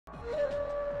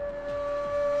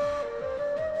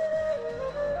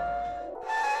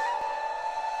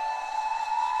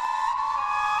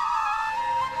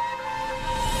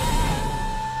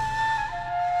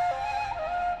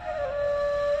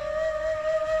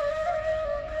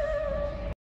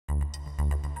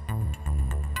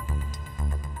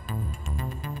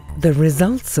The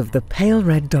results of the Pale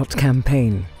Red Dot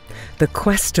campaign, the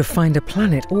quest to find a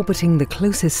planet orbiting the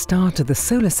closest star to the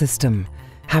solar system,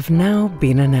 have now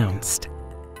been announced.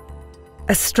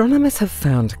 Astronomers have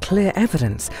found clear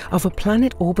evidence of a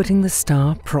planet orbiting the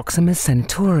star Proxima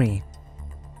Centauri.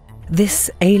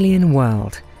 This alien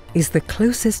world is the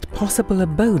closest possible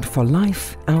abode for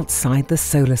life outside the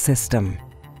solar system.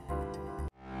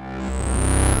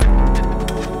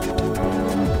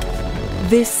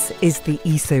 This is the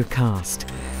ESOcast,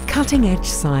 cutting-edge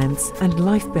science and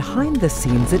life behind the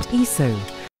scenes at ESO.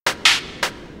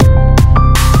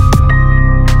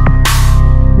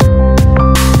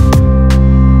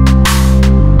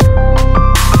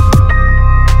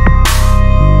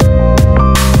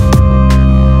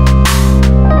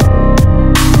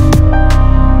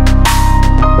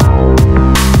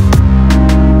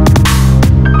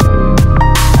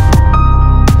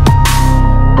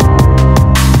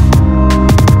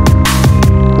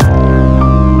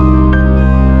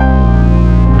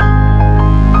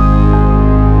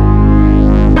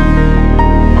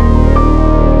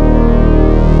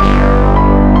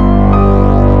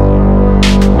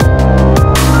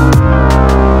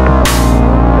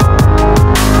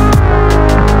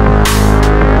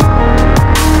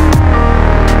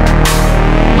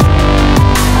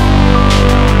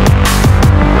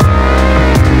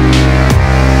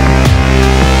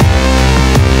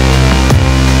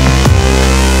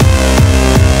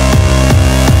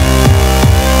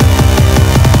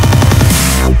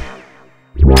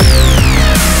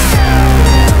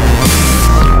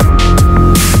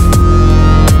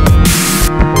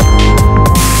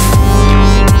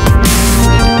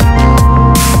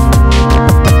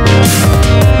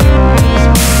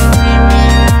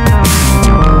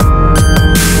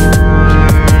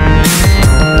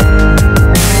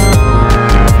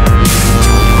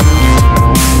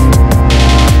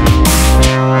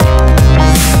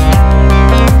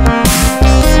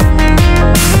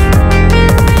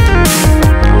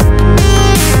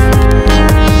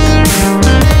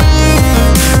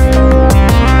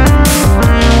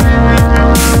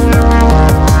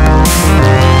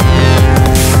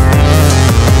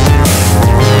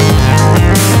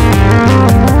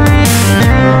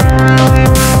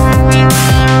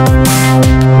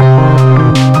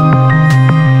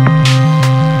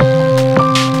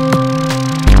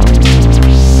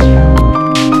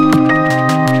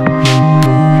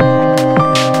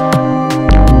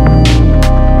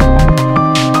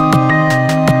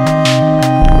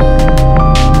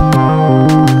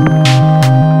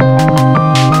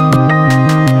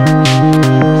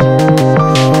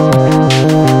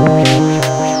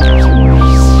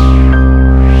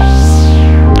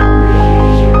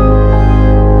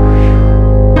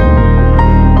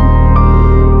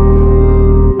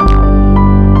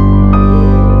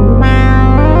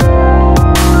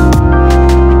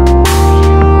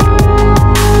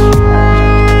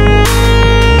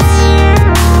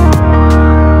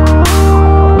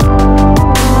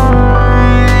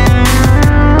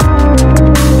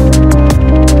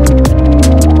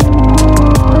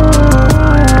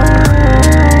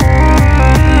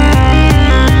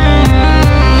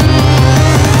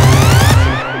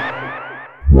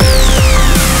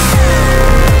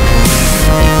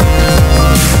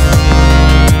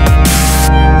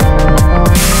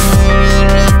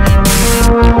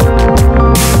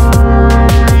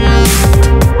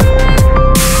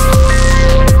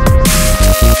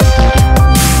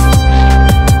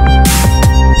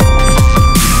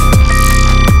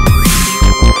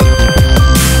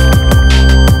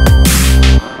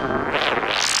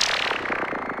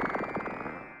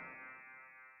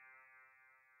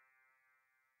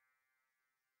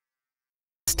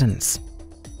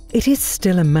 It is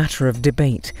still a matter of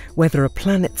debate whether a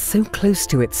planet so close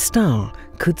to its star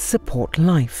could support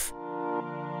life.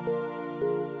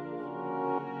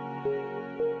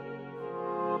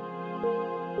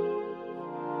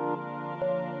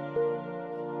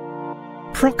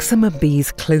 Proxima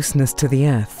B's closeness to the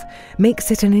Earth makes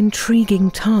it an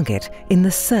intriguing target in the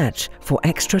search for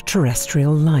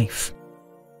extraterrestrial life.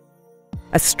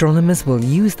 Astronomers will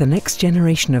use the next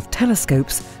generation of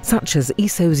telescopes, such as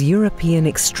ESO's European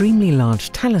Extremely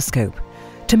Large Telescope,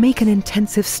 to make an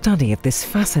intensive study of this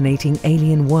fascinating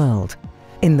alien world,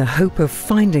 in the hope of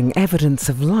finding evidence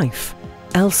of life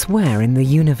elsewhere in the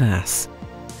universe.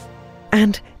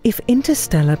 And if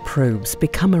interstellar probes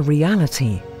become a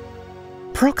reality,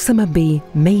 Proxima B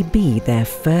may be their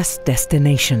first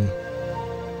destination.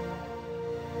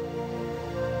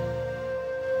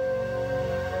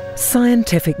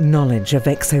 Scientific knowledge of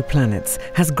exoplanets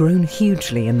has grown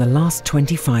hugely in the last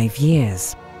 25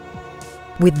 years.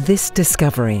 With this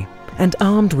discovery, and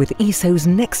armed with ESO's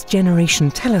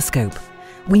next-generation telescope,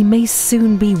 we may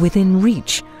soon be within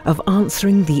reach of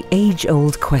answering the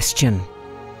age-old question: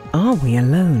 are we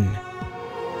alone?